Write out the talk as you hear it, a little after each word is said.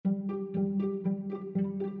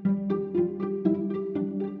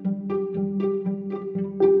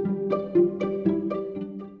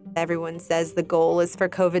Everyone says the goal is for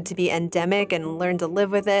COVID to be endemic and learn to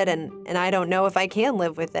live with it, and I don't know if I can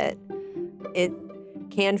live with it. It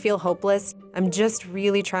can feel hopeless. I'm just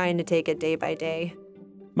really trying to take it day by day.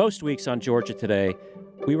 Most weeks on Georgia Today,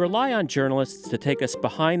 we rely on journalists to take us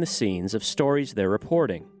behind the scenes of stories they're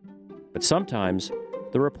reporting. But sometimes,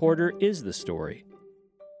 the reporter is the story.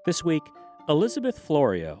 This week, Elizabeth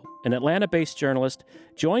Florio, an Atlanta-based journalist,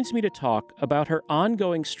 joins me to talk about her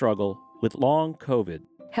ongoing struggle with long COVID.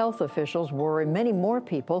 Health officials worry many more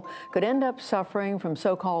people could end up suffering from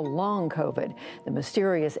so-called long COVID, the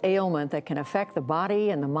mysterious ailment that can affect the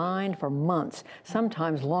body and the mind for months,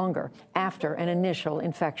 sometimes longer, after an initial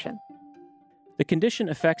infection. The condition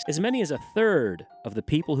affects as many as a third of the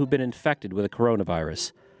people who've been infected with the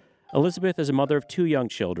coronavirus. Elizabeth is a mother of 2 young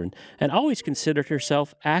children and always considered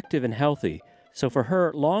herself active and healthy, so for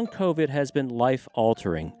her, long COVID has been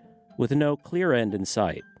life-altering, with no clear end in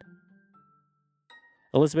sight.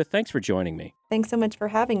 Elizabeth, thanks for joining me. Thanks so much for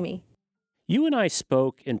having me. You and I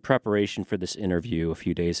spoke in preparation for this interview a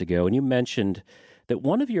few days ago, and you mentioned that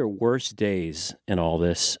one of your worst days in all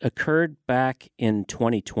this occurred back in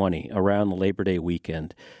 2020, around the Labor Day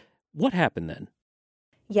weekend. What happened then?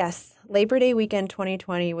 Yes, Labor Day weekend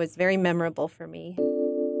 2020 was very memorable for me.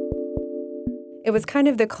 It was kind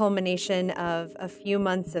of the culmination of a few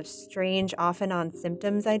months of strange off and on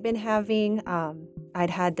symptoms I'd been having. I'd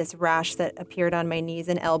had this rash that appeared on my knees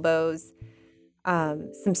and elbows,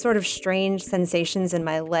 some sort of strange sensations in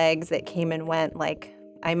my legs that came and went, like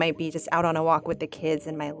I might be just out on a walk with the kids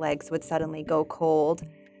and my legs would suddenly go cold.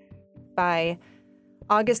 By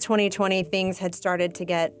August 2020, things had started to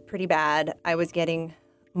get pretty bad. I was getting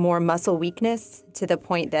more muscle weakness to the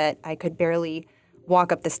point that I could barely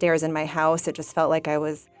walk up the stairs in my house. It just felt like I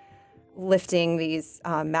was lifting these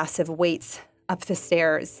massive weights up the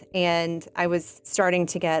stairs. And I was starting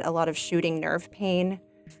to get a lot of shooting nerve pain,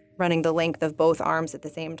 running the length of both arms at the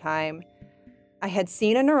same time. I had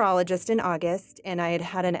seen a neurologist in August, and I had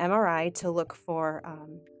had an MRI to look for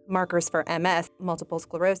markers for MS, multiple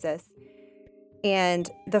sclerosis. And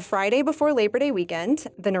the Friday before Labor Day weekend,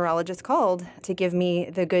 the neurologist called to give me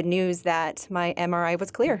the good news that my MRI was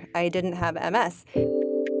clear. I didn't have MS.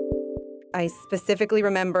 I specifically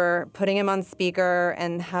remember putting him on speaker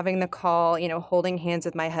and having the call, holding hands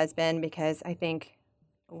with my husband because I think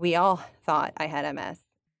we all thought I had MS.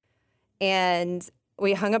 And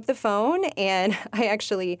we hung up the phone, and I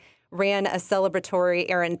actually ran a celebratory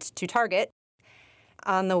errand to Target.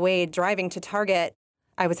 On the way driving to Target,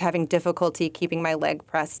 I was having difficulty keeping my leg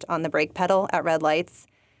pressed on the brake pedal at red lights,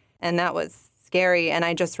 and that was scary. And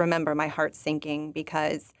I just remember my heart sinking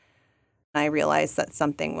because I realized that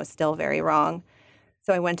something was still very wrong.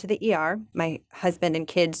 So I went to the ER. My husband and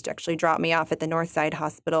kids actually dropped me off at the Northside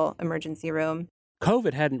Hospital emergency room.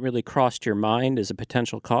 COVID hadn't really crossed your mind as a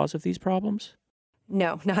potential cause of these problems?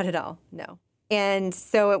 No, not at all, no. And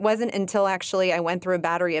so it wasn't until actually I went through a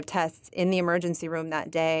battery of tests in the emergency room that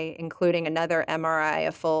day, including another MRI,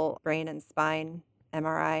 a full brain and spine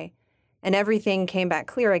MRI, and everything came back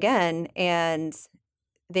clear again. And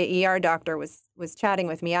the ER doctor was chatting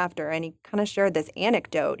with me after, and he kind of shared this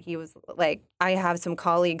anecdote. He was like, I have some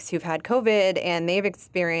colleagues who've had COVID, and they've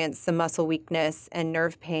experienced some muscle weakness and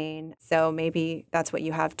nerve pain, so maybe that's what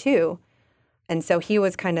you have too. And so he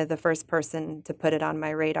was kind of the first person to put it on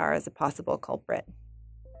my radar as a possible culprit.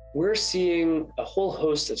 We're seeing a whole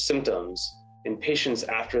host of symptoms in patients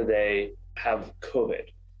after they have COVID.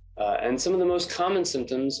 And some of the most common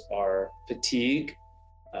symptoms are fatigue,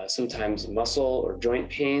 sometimes muscle or joint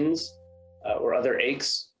pains, or other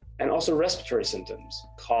aches, and also respiratory symptoms,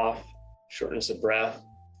 cough, shortness of breath.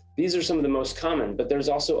 These are some of the most common, but there's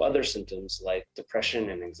also other symptoms like depression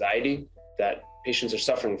and anxiety that patients are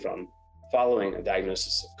suffering from following a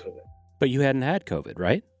diagnosis of COVID. But you hadn't had COVID,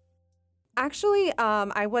 right? Actually,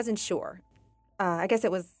 I wasn't sure. I guess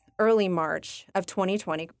it was early March of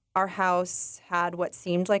 2020. Our house had what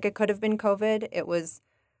seemed like it could have been COVID. It was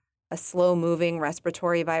a slow-moving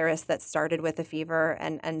respiratory virus that started with a fever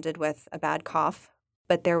and ended with a bad cough.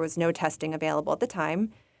 But there was no testing available at the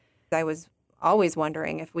time. I was always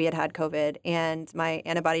wondering if we had had COVID, and my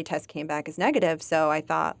antibody test came back as negative. So I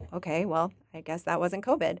thought, okay, well, I guess that wasn't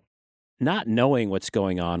COVID. Not knowing what's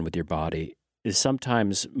going on with your body is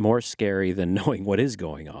sometimes more scary than knowing what is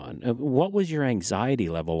going on. What was your anxiety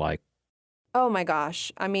level like? Oh my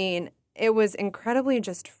gosh. I mean, it was incredibly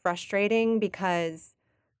just frustrating because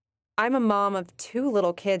I'm a mom of 2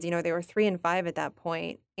 little kids. They were 3 and 5 at that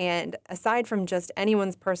point. And aside from just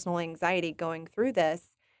anyone's personal anxiety going through this,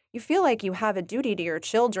 you feel like you have a duty to your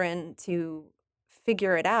children to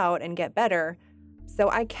figure it out and get better. So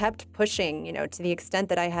I kept pushing, to the extent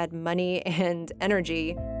that I had money and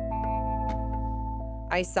energy.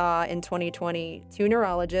 I saw in 2020 2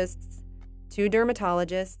 neurologists, 2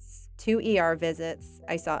 dermatologists, 2 ER visits.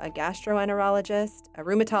 I saw a gastroenterologist, a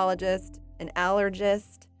rheumatologist, an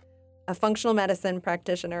allergist, a functional medicine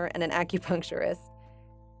practitioner, and an acupuncturist.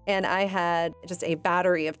 And I had just a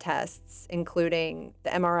battery of tests, including the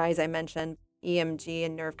MRIs I mentioned, EMG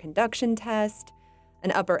and nerve conduction test,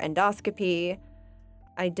 an upper endoscopy.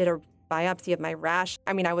 I did a biopsy of my rash.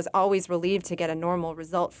 I mean, I was always relieved to get a normal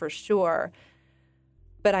result for sure,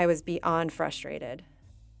 but I was beyond frustrated.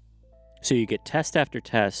 So you get test after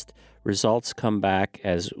test, results come back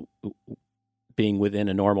as being within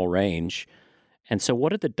a normal range. And so what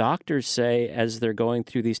did the doctors say as they're going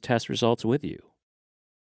through these test results with you?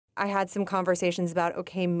 I had some conversations about,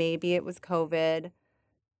 okay, maybe it was COVID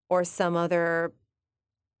or some other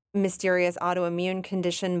mysterious autoimmune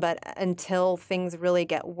condition, but until things really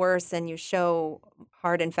get worse and you show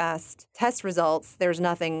hard and fast test results, there's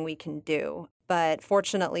nothing we can do. But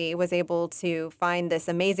fortunately, was able to find this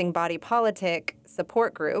amazing Body Politic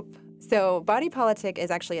support group. So Body Politic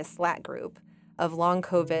is actually a Slack group of long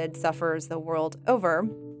COVID sufferers the world over.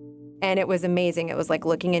 And it was amazing. It was like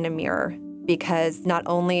looking in a mirror, because not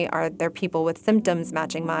only are there people with symptoms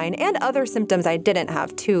matching mine and other symptoms I didn't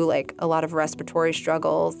have too, like a lot of respiratory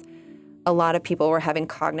struggles, a lot of people were having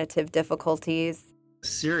cognitive difficulties.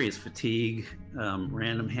 Serious fatigue,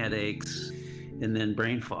 random headaches, and then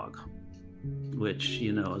brain fog, which,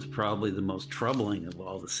 is probably the most troubling of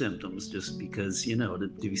all the symptoms, just because, to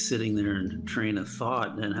be sitting there and train of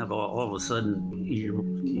thought and then have all of a sudden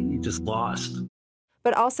you're just lost.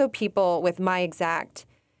 But also people with my exact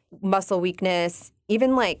muscle weakness,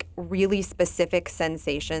 even like really specific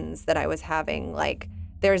sensations that I was having. Like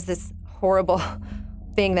there's this horrible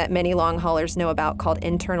thing that many long haulers know about called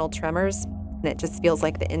internal tremors. And it just feels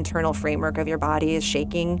like the internal framework of your body is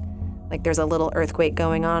shaking. Like there's a little earthquake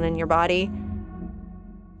going on in your body.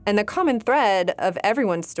 And the common thread of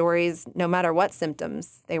everyone's stories, no matter what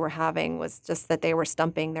symptoms they were having, was just that they were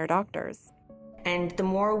stumping their doctors. And the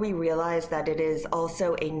more we realize that it is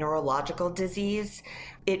also a neurological disease,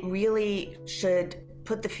 it really should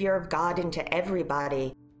put the fear of God into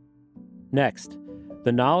everybody. Next,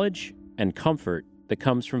 the knowledge and comfort that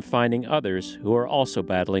comes from finding others who are also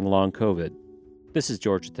battling long COVID. This is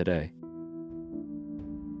Georgia Today.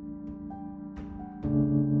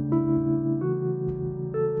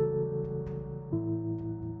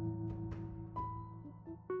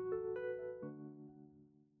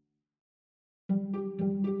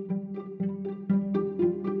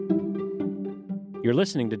 You're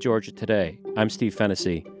listening to Georgia Today. I'm Steve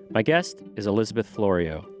Fennessy. My guest is Elizabeth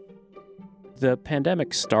Florio. The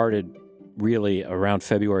pandemic started really around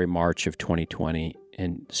February, March of 2020,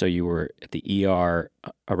 and so you were at the ER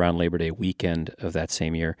around Labor Day weekend of that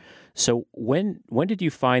same year. So when did you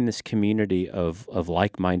find this community of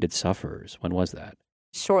like-minded sufferers? When was that?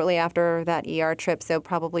 Shortly after that ER trip, so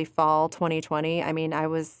probably fall 2020. I mean, I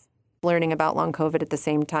was learning about long COVID at the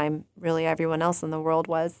same time really everyone else in the world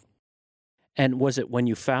was. And was it when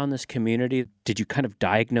you found this community, did you kind of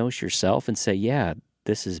diagnose yourself and say, yeah,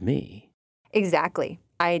 this is me? Exactly.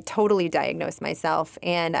 I totally diagnosed myself.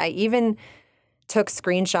 And I even took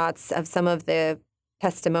screenshots of some of the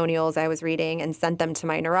testimonials I was reading and sent them to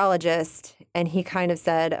my neurologist. And he kind of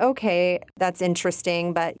said, okay, that's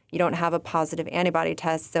interesting, but you don't have a positive antibody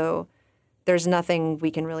test, so there's nothing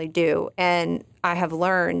we can really do. And I have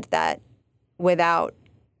learned that without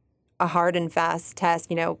a hard and fast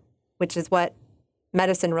test, which is what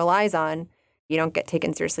medicine relies on, you don't get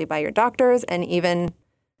taken seriously by your doctors. And even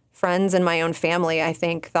friends in my own family, I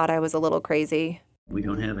think, thought I was a little crazy. We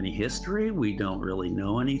don't have any history. We don't really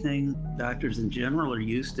know anything. Doctors in general are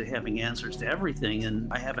used to having answers to everything,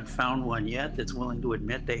 and I haven't found one yet that's willing to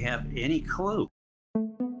admit they have any clue.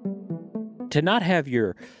 To not have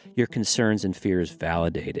your concerns and fears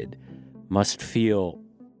validated must feel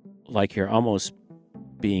like you're almost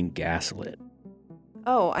being gaslit.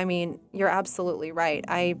 Oh, I mean, you're absolutely right.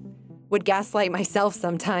 I would gaslight myself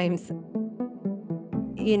sometimes.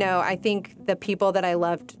 I think the people that I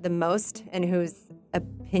loved the most and whose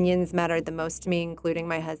opinions mattered the most to me, including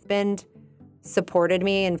my husband, supported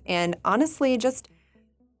me. And honestly, just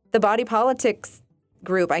the Body Politics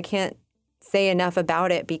group, I can't say enough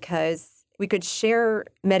about it, because we could share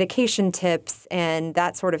medication tips and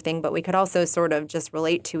that sort of thing, but we could also sort of just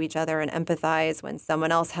relate to each other and empathize when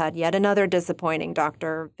someone else had yet another disappointing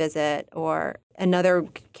doctor visit or another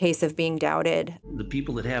case of being doubted. The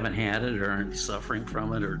people that haven't had it or aren't suffering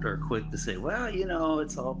from it are quick to say, well,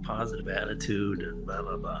 it's all positive attitude and blah,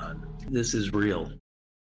 blah, blah. This is real.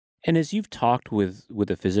 And as you've talked with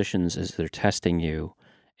the physicians as they're testing you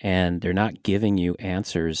and they're not giving you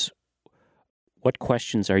answers, What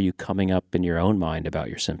questions are you coming up in your own mind about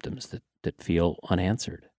your symptoms that feel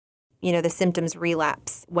unanswered? The symptoms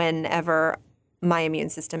relapse whenever my immune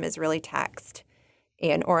system is really taxed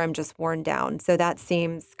or I'm just worn down. So that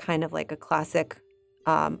seems kind of like a classic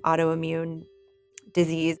autoimmune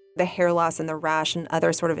disease. The hair loss and the rash and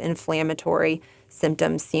other sort of inflammatory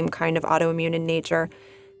symptoms seem kind of autoimmune in nature.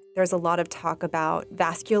 There's a lot of talk about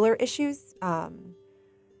vascular issues.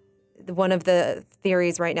 One of the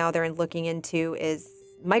theories right now they're looking into is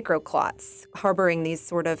microclots harboring these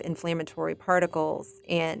sort of inflammatory particles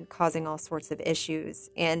and causing all sorts of issues.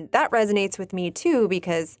 And that resonates with me too,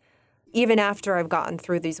 because even after I've gotten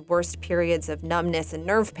through these worst periods of numbness and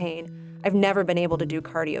nerve pain, I've never been able to do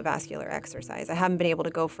cardiovascular exercise. I haven't been able to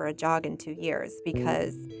go for a jog in 2 years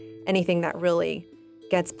because anything that really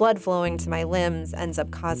gets blood flowing to my limbs ends up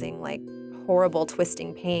causing like horrible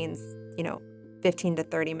twisting pains, 15 to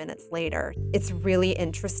 30 minutes later. It's really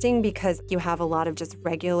interesting because you have a lot of just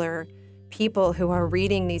regular people who are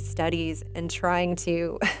reading these studies and trying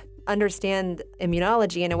to understand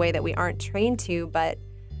immunology in a way that we aren't trained to, but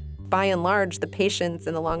by and large, the patients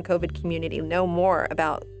in the long COVID community know more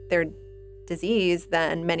about their disease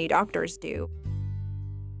than many doctors do.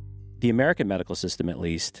 The American medical system, at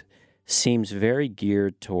least, seems very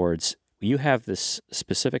geared towards you have this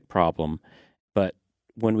specific problem, but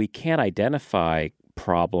when we can't identify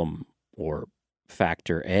problem or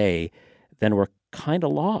factor A, then we're kind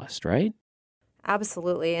of lost, right?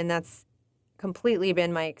 Absolutely, and that's completely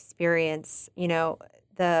been my experience.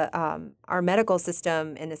 Our medical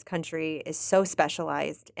system in this country is so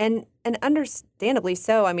specialized and understandably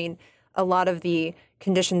so. I mean, a lot of the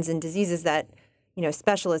conditions and diseases that,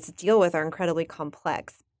 specialists deal with are incredibly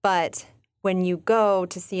complex. But when you go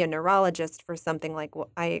to see a neurologist for something like what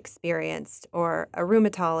I experienced, or a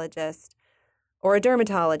rheumatologist or a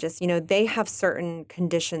dermatologist, they have certain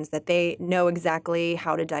conditions that they know exactly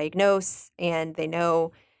how to diagnose, and they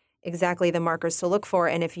know exactly the markers to look for.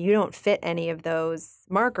 And if you don't fit any of those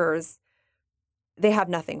markers, they have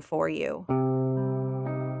nothing for you.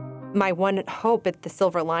 My one hope at the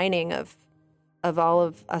silver lining of all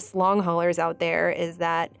of us long haulers out there is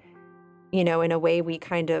that, in a way we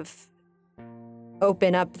kind of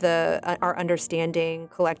open up our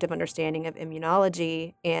collective understanding of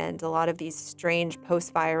immunology and a lot of these strange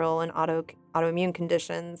post-viral and autoimmune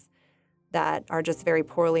conditions that are just very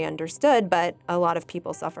poorly understood, but a lot of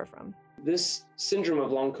people suffer from. This syndrome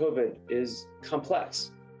of long COVID is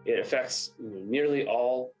complex. It affects nearly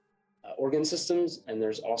all organ systems, and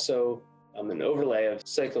there's also an overlay of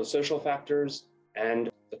psychosocial factors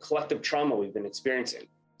and the collective trauma we've been experiencing.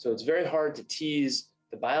 So it's very hard to tease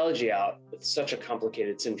the biology out with such a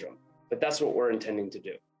complicated syndrome, but that's what we're intending to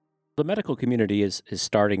do. The medical community is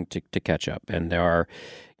starting to catch up, and there are,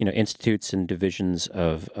 institutes and divisions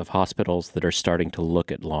of hospitals that are starting to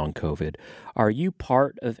look at long COVID. Are you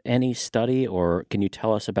part of any study, or can you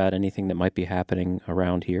tell us about anything that might be happening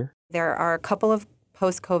around here? There are a couple of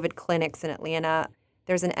post-COVID clinics in Atlanta.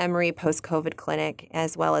 There's an Emory post-COVID clinic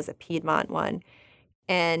as well as a Piedmont one.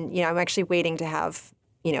 And, I'm actually waiting to have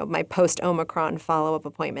my post-Omicron follow-up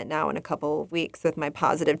appointment now in a couple of weeks with my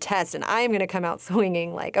positive test. And I'm going to come out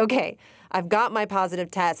swinging like, okay, I've got my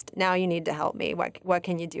positive test. Now you need to help me. What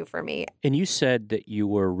can you do for me? And you said that you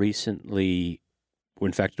were recently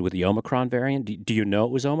infected with the Omicron variant. Do you know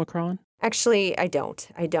it was Omicron? Actually, I don't.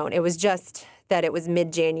 It was just that it was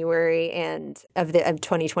mid-January of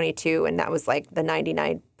 2022, and that was like the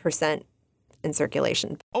 99% in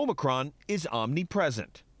circulation. Omicron is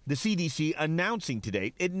omnipresent. The CDC announcing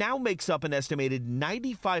today it now makes up an estimated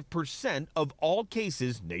 95% of all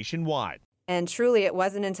cases nationwide. And truly, it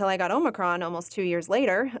wasn't until I got Omicron almost 2 years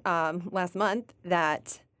later, last month,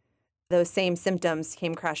 that those same symptoms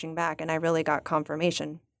came crashing back, and I really got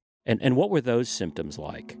confirmation. And what were those symptoms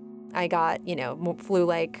like? I got,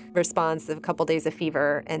 flu-like response of a couple days of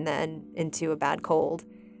fever and then into a bad cold.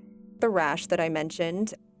 The rash that I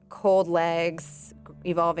mentioned, cold legs,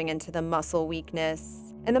 evolving into the muscle weakness.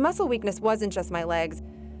 And the muscle weakness wasn't just my legs.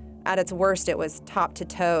 At its worst, it was top to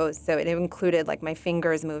toes. So it included like my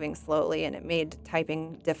fingers moving slowly, and it made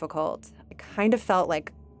typing difficult. I kind of felt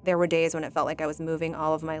like there were days when it felt like I was moving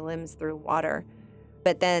all of my limbs through water.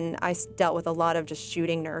 But then I dealt with a lot of just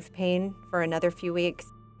shooting nerve pain for another few weeks.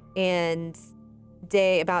 And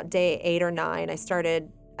about day 8 or 9,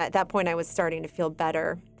 at that point I was starting to feel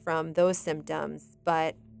better from those symptoms,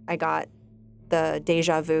 but I got the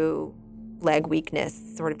deja vu leg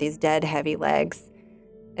weakness, sort of these dead, heavy legs.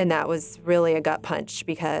 And that was really a gut punch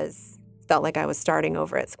because it felt like I was starting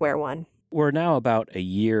over at square one. We're now about a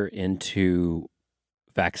year into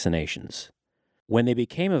vaccinations. When they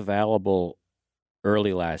became available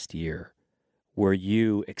early last year, Were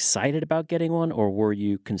you excited about getting one, or were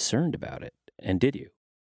you concerned about it? And did you?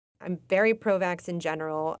 I'm very pro-vax in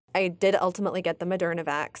general. I did ultimately get the Moderna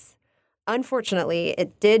vax. Unfortunately,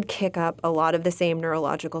 it did kick up a lot of the same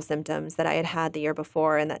neurological symptoms that I had had the year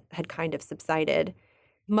before and that had kind of subsided.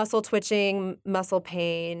 Muscle twitching, muscle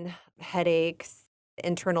pain, headaches,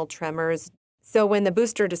 internal tremors. So when the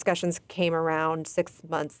booster discussions came around 6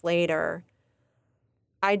 months later,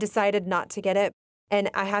 I decided not to get it. And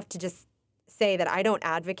I have to just say that I don't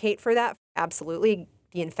advocate for that. Absolutely,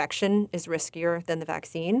 the infection is riskier than the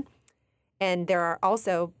vaccine. And there are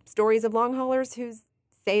also stories of long haulers who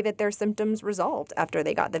say that their symptoms resolved after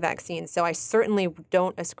they got the vaccine. So I certainly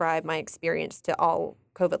don't ascribe my experience to all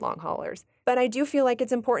COVID long haulers. But I do feel like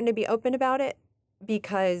it's important to be open about it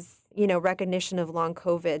because, recognition of long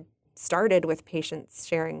COVID started with patients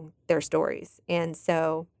sharing their stories. And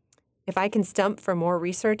so if I can stump for more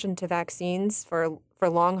research into vaccines for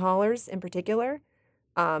long haulers in particular,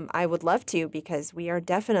 I would love to, because we are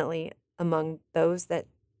definitely among those that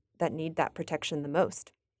need that protection the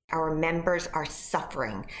most. Our members are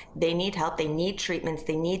suffering. They need help, they need treatments,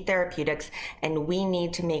 they need therapeutics, and we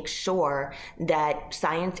need to make sure that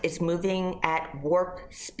science is moving at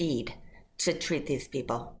warp speed to treat these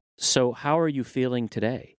people. So how are you feeling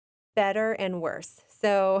today? Better and worse.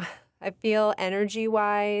 So I feel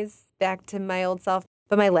energy-wise back to my old self,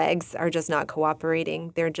 but my legs are just not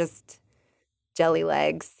cooperating. They're just jelly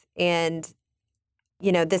legs. And,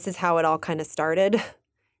 this is how it all kind of started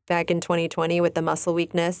back in 2020 with the muscle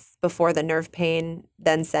weakness before the nerve pain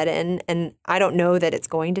then set in. And I don't know that it's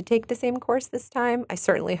going to take the same course this time. I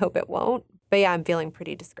certainly hope it won't. But yeah, I'm feeling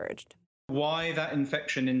pretty discouraged. Why that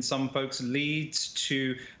infection in some folks leads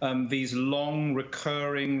to these long,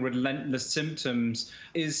 recurring, relentless symptoms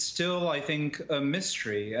is still, I think, a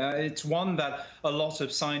mystery. It's one that a lot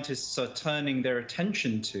of scientists are turning their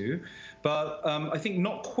attention to, but I think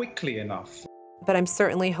not quickly enough. But I'm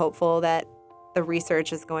certainly hopeful that the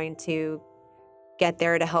research is going to get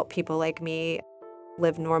there to help people like me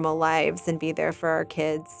live normal lives and be there for our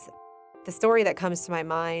kids. The story that comes to my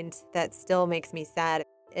mind that still makes me sad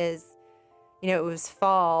is, it was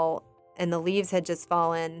fall and the leaves had just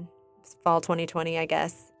fallen. It was fall 2020, I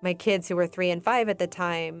guess. My kids, who were 3 and 5 at the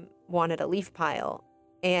time, wanted a leaf pile.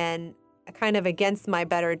 And kind of against my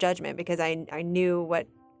better judgment, because I knew what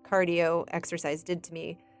cardio exercise did to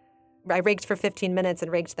me, I raked for 15 minutes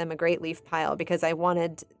and raked them a great leaf pile because I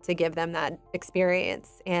wanted to give them that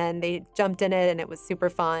experience. And they jumped in it and it was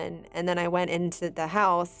super fun. And then I went into the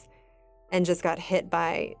house and just got hit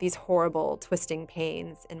by these horrible twisting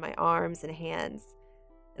pains in my arms and hands.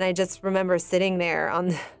 And I just remember sitting there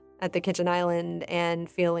at the kitchen island and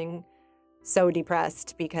feeling so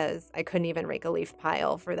depressed because I couldn't even rake a leaf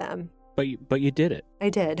pile for them. But you did it. I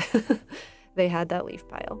did. They had that leaf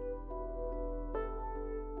pile.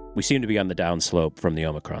 We seem to be on the downslope from the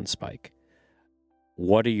Omicron spike.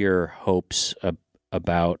 What are your hopes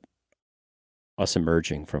about us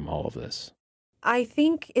emerging from all of this? I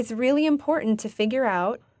think it's really important to figure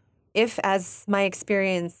out if, as my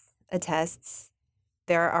experience attests,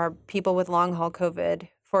 there are people with long-haul COVID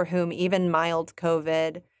for whom even mild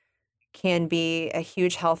COVID can be a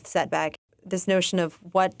huge health setback. This notion of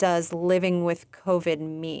what does living with COVID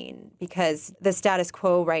mean? Because the status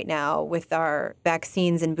quo right now with our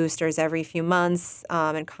vaccines and boosters every few months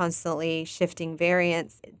and constantly shifting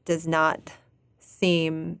variants does not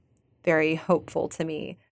seem very hopeful to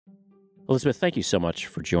me. Elizabeth, thank you so much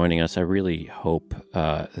for joining us. I really hope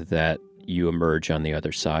that you emerge on the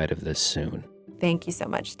other side of this soon. Thank you so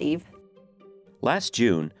much, Steve. Last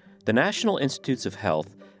June, the National Institutes of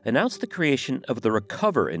Health announced the creation of the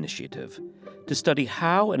Recover Initiative to study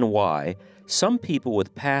how and why some people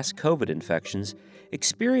with past COVID infections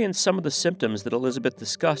experience some of the symptoms that Elizabeth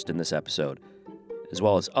discussed in this episode, as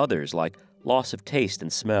well as others like loss of taste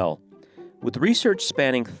and smell. With research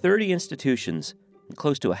spanning 30 institutions and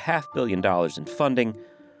close to $500 million in funding,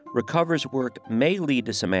 Recover's work may lead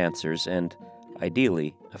to some answers and,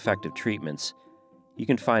 ideally, effective treatments. You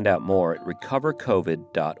can find out more at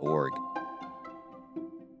recovercovid.org.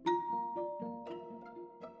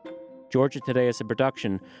 Georgia Today is a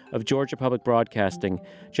production of Georgia Public Broadcasting.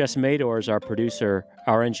 Jess Mador is our producer.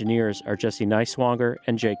 Our engineers are Jesse Neiswanger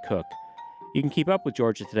and Jake Cook. You can keep up with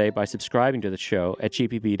Georgia Today by subscribing to the show at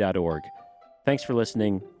gpb.org. Thanks for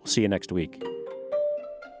listening. We'll see you next week.